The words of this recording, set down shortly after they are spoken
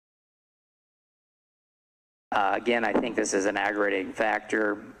Again, I think this is an aggravating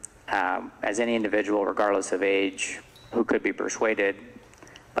factor, as any individual, regardless of age, who could be persuaded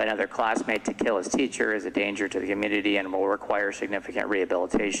by another classmate to kill his teacher is a danger to the community and will require significant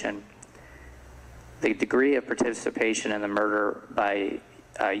rehabilitation. The degree of participation in the murder by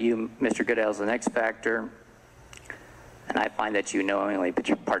you, Mr. Goodale, is the next factor. And I find that you knowingly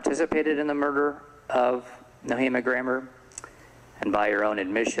participated in the murder of Nohema Grammer, and by your own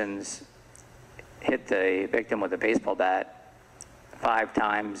admissions, hit the victim with a baseball bat 5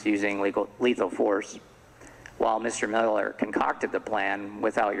 times using lethal force. While Mr. Miller concocted the plan,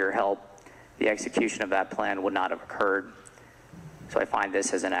 without your help, the execution of that plan would not have occurred. So I find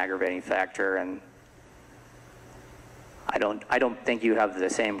this as an aggravating factor, and I don't think you have the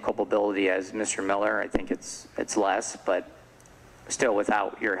same culpability as Mr. Miller. I think it's less, but still,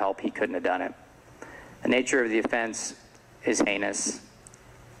 without your help, he couldn't have done it. The nature of the offense is heinous,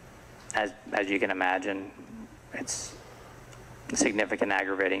 as you can imagine. It's a significant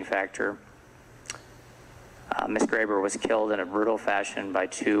aggravating factor. Ms. Graber was killed in a brutal fashion by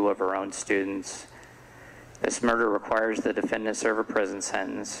 2 of her own students. This murder requires the defendant serve a prison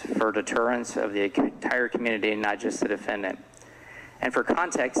sentence for deterrence of the entire community, not just the defendant. And for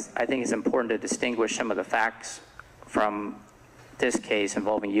context, I think it's important to distinguish some of the facts from this case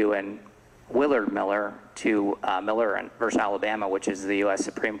involving you and Willard Miller to Miller versus Alabama, which is the U.S.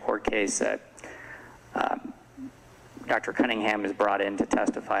 Supreme Court case that Dr. Cunningham is brought in to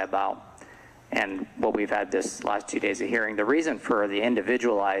testify about, and what we've had this last 2 days of hearing. The reason for the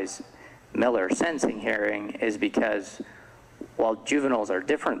individualized Miller sentencing hearing is because while juveniles are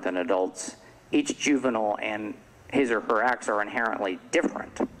different than adults, each juvenile and his or her acts are inherently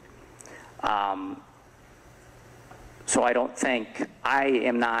different. So I don't think, I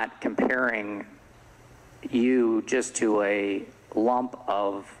am not comparing you just to a lump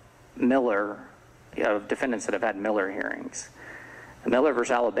of defendants that have had Miller hearings. Miller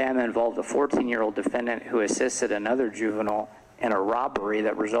versus Alabama involved a 14-year-old defendant who assisted another juvenile in a robbery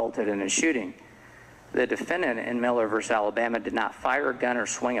that resulted in a shooting. The defendant in Miller versus Alabama did not fire a gun or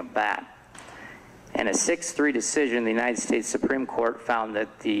swing a bat. In a 6-3 decision, the United States Supreme Court found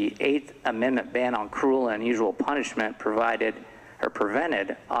that the 8th Amendment ban on cruel and unusual punishment prevented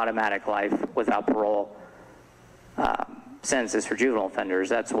automatic life without parole sentences for juvenile offenders.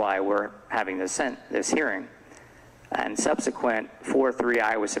 That's why we're having this hearing. And subsequent 4-3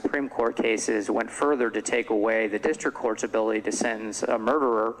 Iowa Supreme Court cases went further to take away the district court's ability to sentence a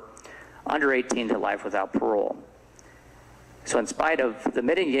murderer under 18 to life without parole. So in spite of the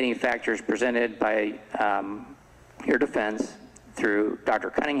mitigating factors presented by your defense through Dr.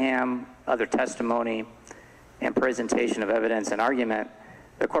 Cunningham, other testimony, and presentation of evidence and argument,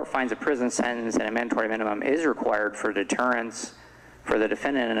 the court finds a prison sentence and a mandatory minimum is required for deterrence for the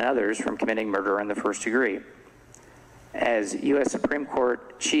defendant and others from committing murder in the first degree. As U.S. Supreme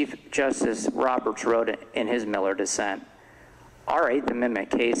Court Chief Justice Roberts wrote in his Miller dissent, our 8th Amendment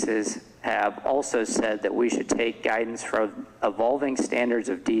cases have also said that we should take guidance from evolving standards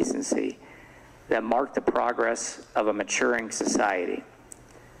of decency that mark the progress of a maturing society.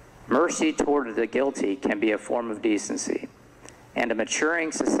 Mercy toward the guilty can be a form of decency, and a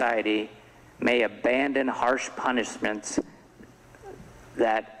maturing society may abandon harsh punishments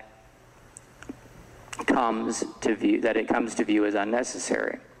that it comes to view as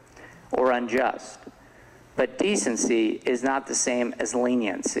unnecessary or unjust. But decency is not the same as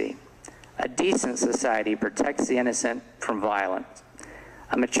leniency. A decent society protects the innocent from violence.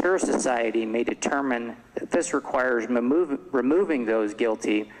 A mature society may determine that this requires removing those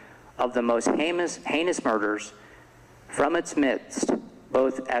guilty of the most heinous murders from its midst,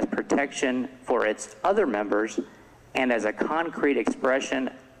 both as protection for its other members and as a concrete expression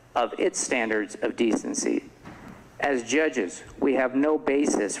of its standards of decency. As judges, we have no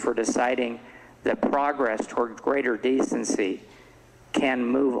basis for deciding that progress toward greater decency can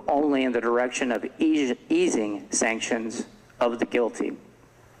move only in the direction of easing sanctions of the guilty.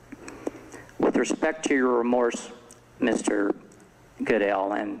 With respect to your remorse, Mr.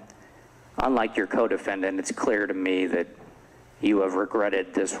 Goodale, and unlike your co-defendant, it's clear to me that you have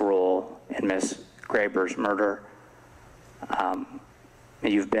regretted this role in Ms. Graber's murder.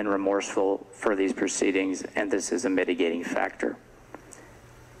 You've been remorseful for these proceedings, and this is a mitigating factor.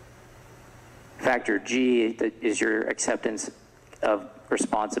 Factor G is your acceptance of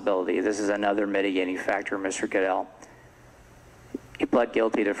responsibility. This is another mitigating factor, Mr. Goodale. You pled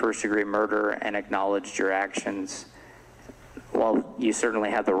guilty to first-degree murder and acknowledged your actions. While you certainly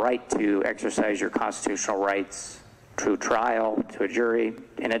have the right to exercise your constitutional rights to trial, to a jury,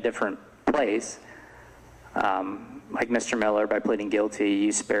 in a different place, like Mr. Miller, by pleading guilty,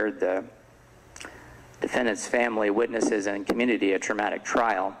 you spared the defendant's family, witnesses, and community a traumatic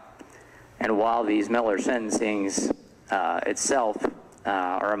trial. And while these Miller sentencings itself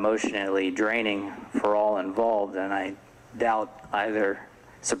are emotionally draining for all involved, and I doubt either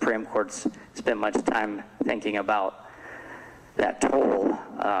Supreme Court's spent much time thinking about that toll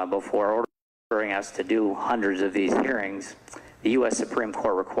before ordering us to do hundreds of these hearings, the U.S. Supreme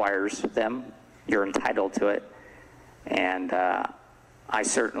Court requires them. You're entitled to it. And I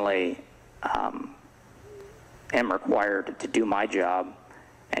certainly am required to do my job,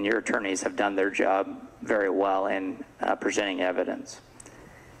 and your attorneys have done their job very well in presenting evidence.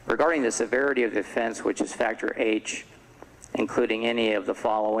 Regarding the severity of the offense, which is factor H, including any of the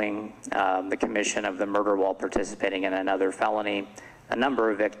following: the commission of the murder while participating in another felony, a number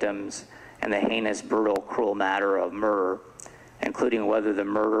of victims, and the heinous, brutal, cruel matter of murder, including whether the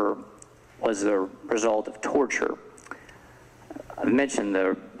murder was the result of torture. I mentioned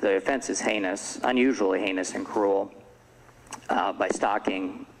the offense is heinous, unusually heinous and cruel, by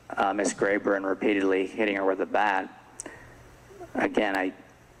stalking Ms. Graber and repeatedly hitting her with a bat. Again,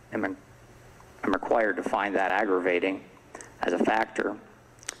 I'm required to find that aggravating as a factor.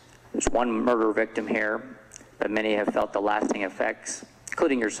 There's one murder victim here, but many have felt the lasting effects,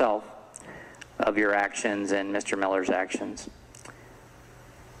 including yourself, of your actions and Mr. Miller's actions.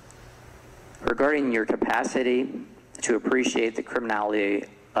 Regarding your capacity to appreciate the criminality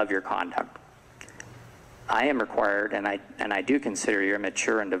of your conduct, I am required, and I do consider your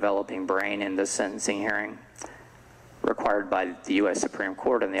mature and developing brain in this sentencing hearing, required by the U.S. Supreme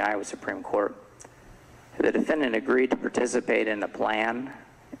Court and the Iowa Supreme Court. The defendant agreed to participate in the plan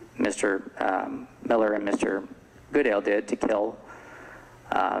Mr. Miller and Mr. Goodale did to kill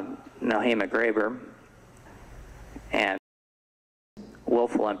Nohema Graber, and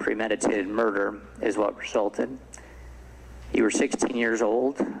willful and premeditated murder is what resulted. You were 16 years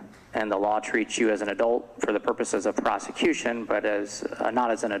old, and the law treats you as an adult for the purposes of prosecution, but as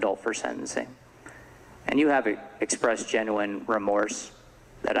not as an adult for sentencing. And you have expressed genuine remorse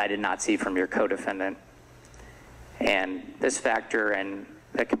that I did not see from your co-defendant. And this factor and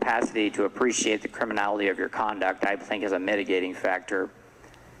the capacity to appreciate the criminality of your conduct, I think, is a mitigating factor.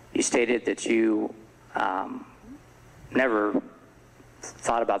 You stated that you never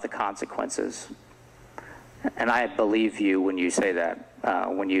thought about the consequences. And I believe you when you say that,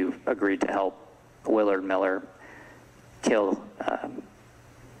 when you agreed to help Willard Miller kill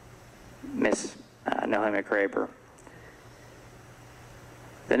Miss Nohema Graber.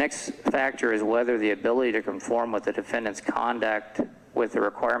 The next factor is whether the ability to conform with the defendant's conduct with the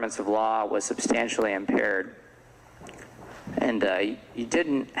requirements of law was substantially impaired. And you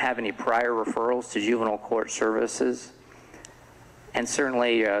didn't have any prior referrals to juvenile court services. And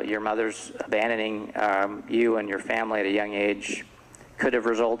certainly your mother's abandoning you and your family at a young age could have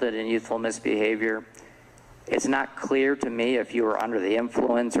resulted in youthful misbehavior. It's not clear to me if you were under the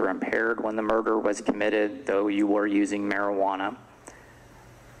influence or impaired when the murder was committed, though you were using marijuana.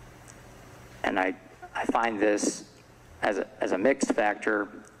 And I find this as a mixed factor,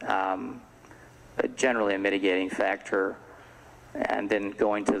 but generally a mitigating factor. And then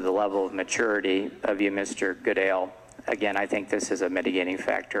going to the level of maturity of you, Mr. Goodale, again, I think this is a mitigating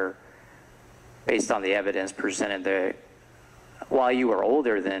factor based on the evidence presented. While you were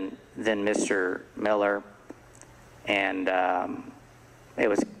older than Mr. Miller, and it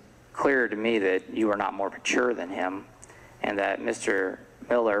was clear to me that you were not more mature than him, and that Mr.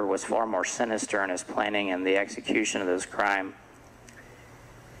 Miller was far more sinister in his planning and the execution of this crime.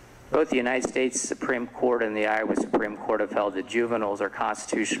 Both the United States Supreme Court and the Iowa Supreme Court have held that juveniles are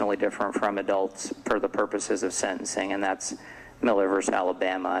constitutionally different from adults for the purposes of sentencing, and that's Miller versus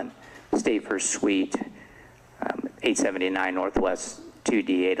Alabama and State versus Sweet, 879 Northwest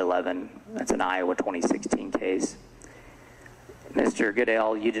 2D 811. That's an Iowa 2016 case. Mr.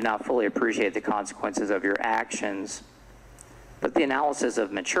 Goodale, you did not fully appreciate the consequences of your actions, but the analysis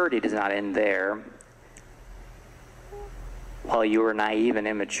of maturity does not end there. While you were naive and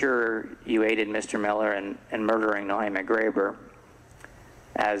immature, you aided Mr. Miller in murdering Nohema Graber.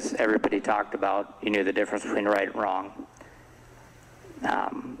 As everybody talked about, you knew the difference between right and wrong.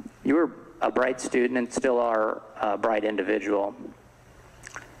 You were a bright student and still are a bright individual.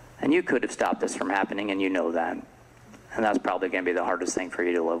 And you could have stopped this from happening, and you know that. And that's probably going to be the hardest thing for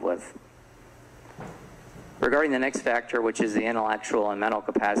you to live with. Regarding the next factor, which is the intellectual and mental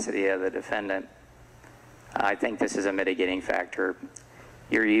capacity of the defendant, I think this is a mitigating factor.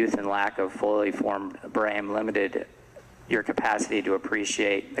 Your youth and lack of fully formed brain limited your capacity to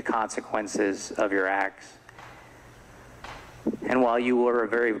appreciate the consequences of your acts. And while you were a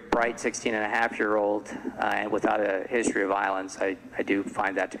very bright 16-and-a-half-year-old and without a history of violence, I do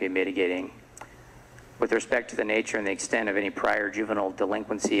find that to be mitigating. With respect to the nature and the extent of any prior juvenile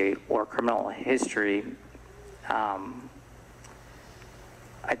delinquency or criminal history, I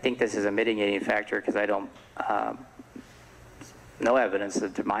think this is a mitigating factor because I don't, no evidence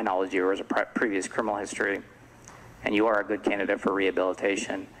that to my knowledge there was a previous criminal history, and you are a good candidate for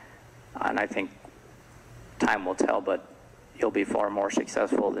rehabilitation. And I think time will tell, but you'll be far more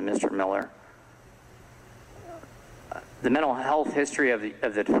successful than Mr. Miller. The mental health history of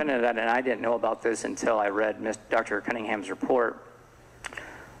the defendant, and I didn't know about this until I read Dr. Cunningham's report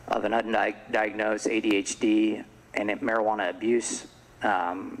of an undiagnosed ADHD and marijuana abuse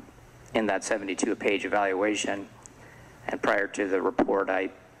in that 72-page evaluation. And prior to the report, I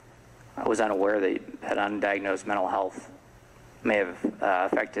was unaware that undiagnosed mental health may have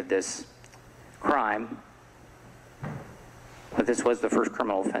affected this crime. But this was the first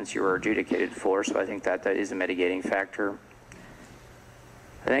criminal offense you were adjudicated for, so I think that is a mitigating factor.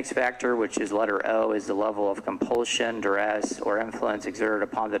 The next factor, which is letter O, is the level of compulsion, duress, or influence exerted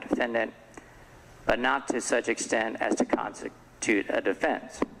upon the defendant, but not to such extent as to constitute a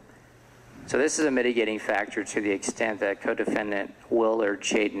defense. So this is a mitigating factor to the extent that co-defendant Willard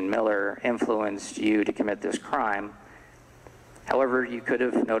Shaden Miller influenced you to commit this crime. However, you could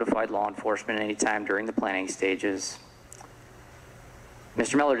have notified law enforcement any time during the planning stages.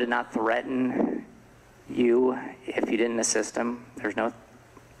 Mr. Miller did not threaten you if you didn't assist him.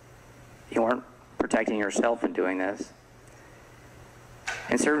 You weren't protecting yourself in doing this.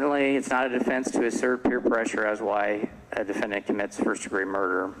 And certainly, it's not a defense to assert peer pressure as why a defendant commits first-degree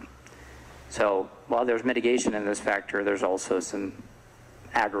murder. So while there's mitigation in this factor, there's also some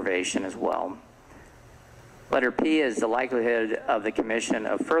aggravation as well. Letter P is the likelihood of the commission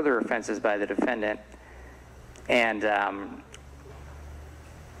of further offenses by the defendant. And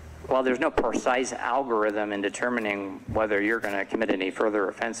while there's no precise algorithm in determining whether you're going to commit any further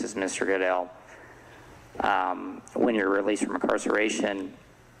offenses, Mr. Goodale, when you're released from incarceration,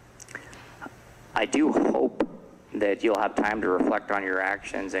 I do hope that you'll have time to reflect on your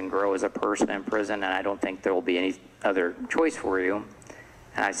actions and grow as a person in prison, and I don't think there will be any other choice for you.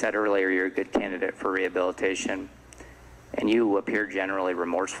 And I said earlier, you're a good candidate for rehabilitation, and you appear generally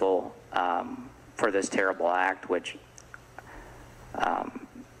remorseful for this terrible act, which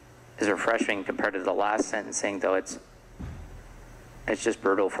is refreshing compared to the last sentencing, though it's just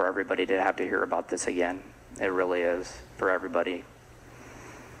brutal for everybody to have to hear about this again. It really is, for everybody.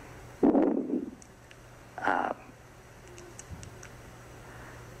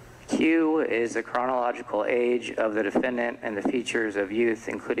 Q is the chronological age of the defendant and the features of youth,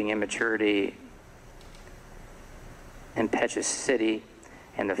 including immaturity, impetuosity,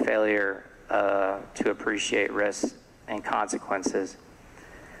 and the failure to appreciate risks and consequences.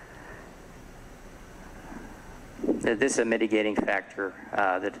 This is a mitigating factor,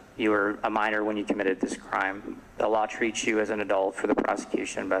 that you were a minor when you committed this crime. The law treats you as an adult for the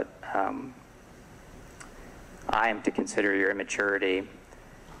prosecution, but I am to consider your immaturity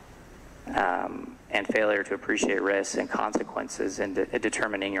and failure to appreciate risks and consequences in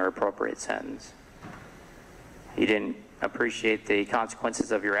determining your appropriate sentence. You didn't appreciate the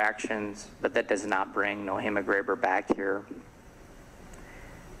consequences of your actions, but that does not bring Nohema Graber back here.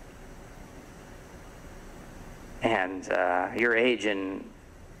 And your age and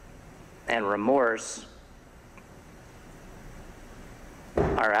remorse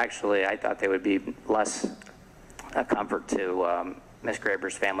are actually, I thought they would be less a comfort to Ms.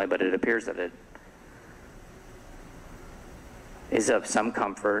 Graber's family, but it appears that it is of some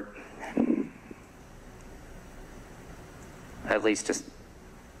comfort, at least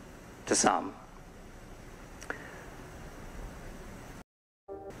to some.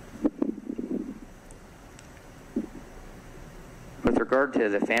 With regard to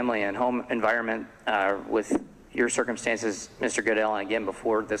the family and home environment, with your circumstances, Mr. Goodale, and again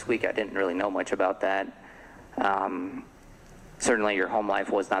before this week, I didn't really know much about that. Certainly your home life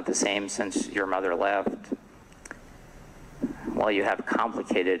was not the same since your mother left. While you have a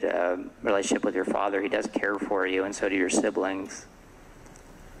complicated relationship with your father, he does care for you, and so do your siblings.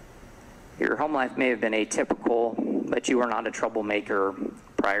 Your home life may have been atypical, but you were not a troublemaker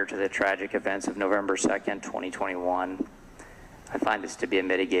prior to the tragic events of November 2nd, 2021. I find this to be a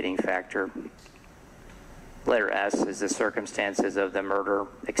mitigating factor. Letter S is the circumstances of the murder,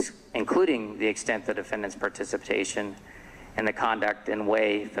 including the extent the defendant's participation in the conduct and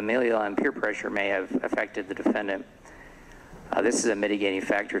way familial and peer pressure may have affected the defendant. This is a mitigating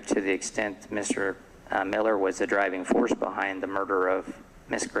factor to the extent Mr. Miller was the driving force behind the murder of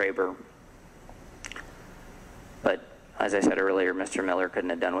Ms. Graber. But as I said earlier, Mr. Miller couldn't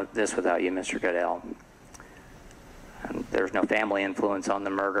have done this without you, Mr. Goodale. There's no family influence on the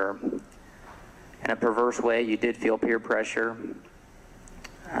murder. In a perverse way, you did feel peer pressure,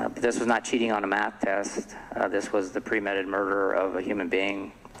 but this was not cheating on a math test. This was the premeditated murder of a human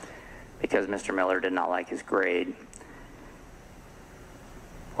being because Mr. Miller did not like his grade.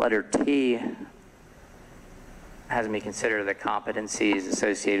 Letter T has me consider the competencies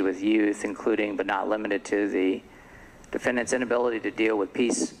associated with youth, including but not limited to the defendant's inability to deal with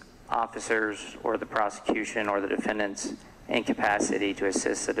peace officers or the prosecution, or the defendant's incapacity to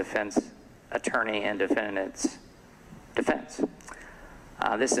assist the defense attorney in defendant's defense.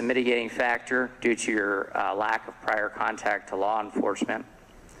 This is a mitigating factor due to your lack of prior contact to law enforcement.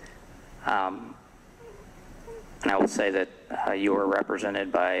 And I will say that you were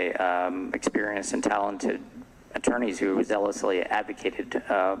represented by experienced and talented attorneys who zealously advocated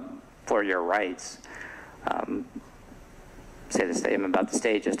for your rights. Say the statement about the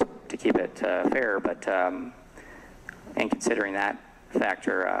state just to keep it fair, but in considering that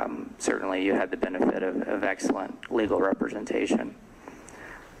factor, certainly you had the benefit of excellent legal representation.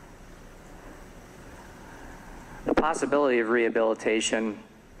 The possibility of rehabilitation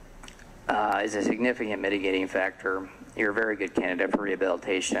is a significant mitigating factor. You're a very good candidate for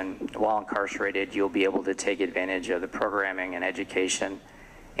rehabilitation. While incarcerated, you'll be able to take advantage of the programming and education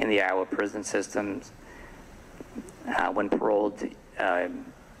in the Iowa prison systems. When paroled,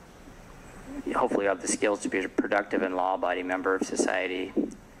 hopefully you have the skills to be a productive and law-abiding member of society.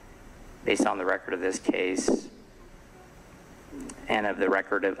 Based on the record of this case and of the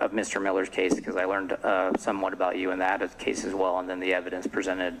record of Mr. Miller's case, because I learned somewhat about you in that case as well, and then the evidence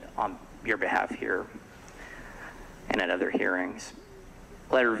presented on your behalf here and at other hearings.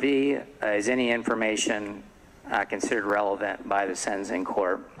 Letter V is any information considered relevant by the sentencing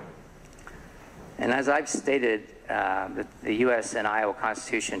court. And as I've stated, the U.S. and Iowa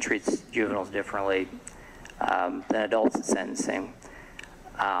Constitution treats juveniles differently than adults in sentencing.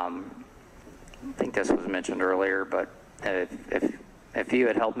 I think this was mentioned earlier, but if you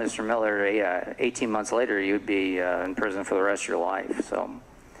had helped Mr. Miller 18 months later, you'd be in prison for the rest of your life. So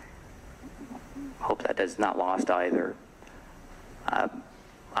hope that is not lost either.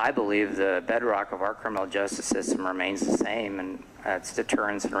 I believe the bedrock of our criminal justice system remains the same, and it's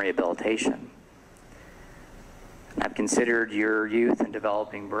deterrence and rehabilitation. And I've considered your youth and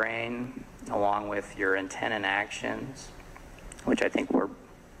developing brain, along with your intent and actions, which I think were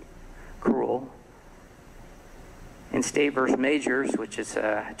cruel. In State versus Majors, which is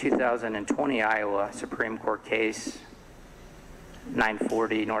a 2020 Iowa Supreme Court case,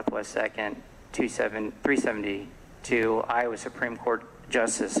 940 Northwest 2nd, 372, Iowa Supreme Court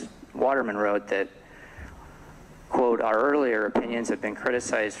Justice Waterman wrote that, quote, "Our earlier opinions have been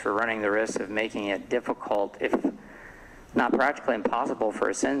criticized for running the risk of making it difficult, if not practically impossible, for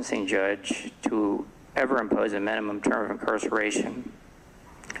a sentencing judge to ever impose a minimum term of incarceration.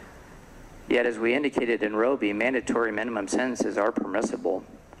 Yet, as we indicated in Roby, mandatory minimum sentences are permissible.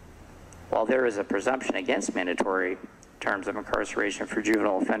 While there is a presumption against mandatory terms of incarceration for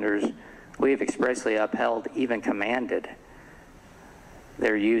juvenile offenders, we have expressly upheld, even commanded,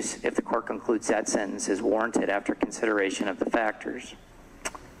 their use if the court concludes that sentence is warranted after consideration of the factors."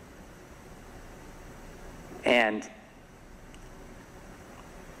 And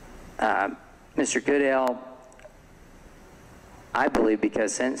Mr. Goodale, I believe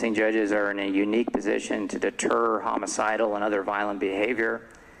because sentencing judges are in a unique position to deter homicidal and other violent behavior,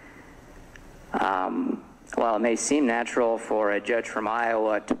 while it may seem natural for a judge from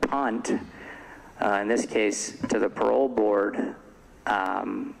Iowa to punt, in this case to the parole board,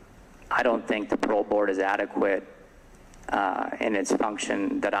 I don't think the parole board is adequate in its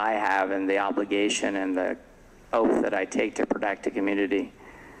function that I have and the obligation and the oath that I take to protect the community.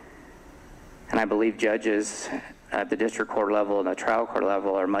 And I believe judges at the district court level and the trial court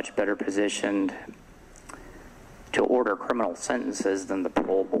level are much better positioned to order criminal sentences than the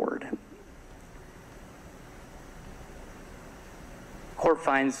parole board. Court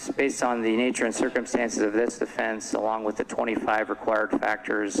finds, based on the nature and circumstances of this offense, along with the 25 required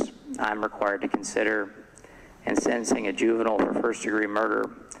factors I'm required to consider in sentencing a juvenile for first-degree murder,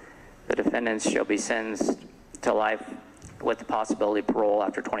 the defendants shall be sentenced to life with the possibility of parole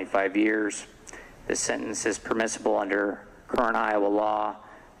after 25 years. This sentence is permissible under current Iowa law.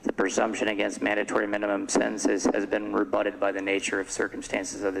 The presumption against mandatory minimum sentences has been rebutted by the nature of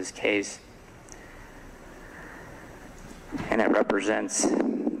circumstances of this case, and it represents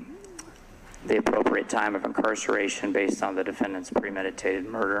the appropriate time of incarceration based on the defendant's premeditated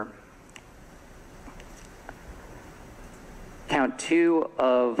murder. Count 2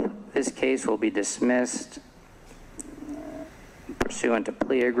 of this case will be dismissed pursuant to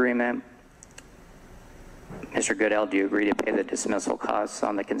plea agreement. Mr. Goodale, do you agree to pay the dismissal costs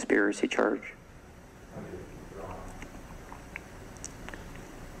on the conspiracy charge?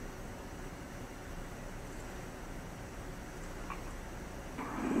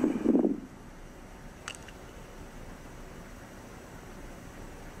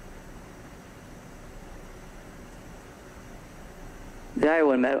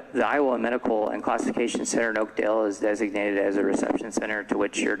 The Iowa Medical and Classification Center in Oakdale is designated as a reception center to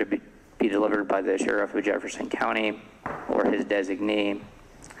which you're to be delivered by the Sheriff of Jefferson County or his designee.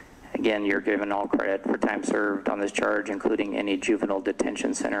 Again, you're given all credit for time served on this charge, including any juvenile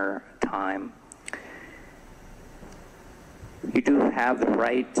detention center time. You do have the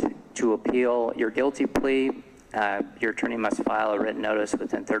right to appeal your guilty plea. Your attorney must file a written notice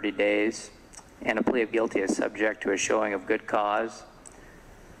within 30 days, and a plea of guilty is subject to a showing of good cause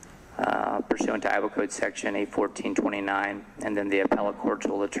pursuant to Iowa Code Section 81429, and then the appellate courts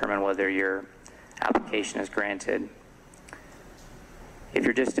will determine whether your application is granted. If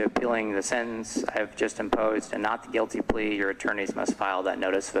you're just appealing the sentence I've just imposed and not the guilty plea, your attorneys must file that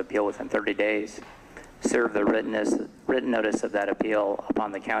notice of appeal within 30 days, serve the written notice of that appeal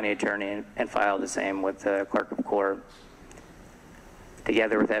upon the county attorney, and file the same with the clerk of court,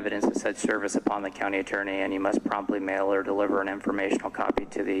 together with evidence of such service upon the county attorney, and you must promptly mail or deliver an informational copy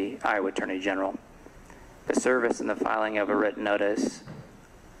to the Iowa Attorney General. The service and the filing of a written notice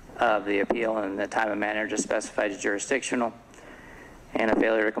of the appeal in the time and manner just specified is jurisdictional, and a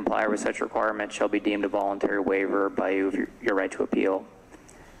failure to comply with such requirement shall be deemed a voluntary waiver by you of your right to appeal.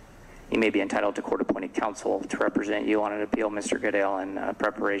 You may be entitled to court-appointed counsel to represent you on an appeal, Mr. Goodale, in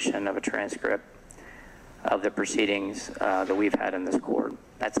preparation of a transcript of the proceedings that we've had in this court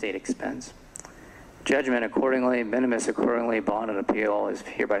at state expense. Judgment accordingly, minimus accordingly, bond and appeal is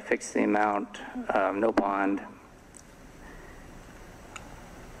hereby fixed the amount, no bond.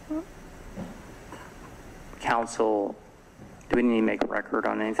 Counsel, do we need to make a record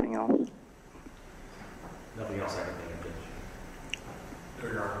on anything else? Nothing else I can think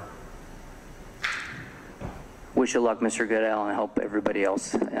of, Judge. Wish you luck, Mr. Goodale, and I hope everybody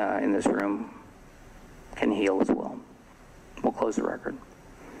else in this room can heal as well. We'll close the record.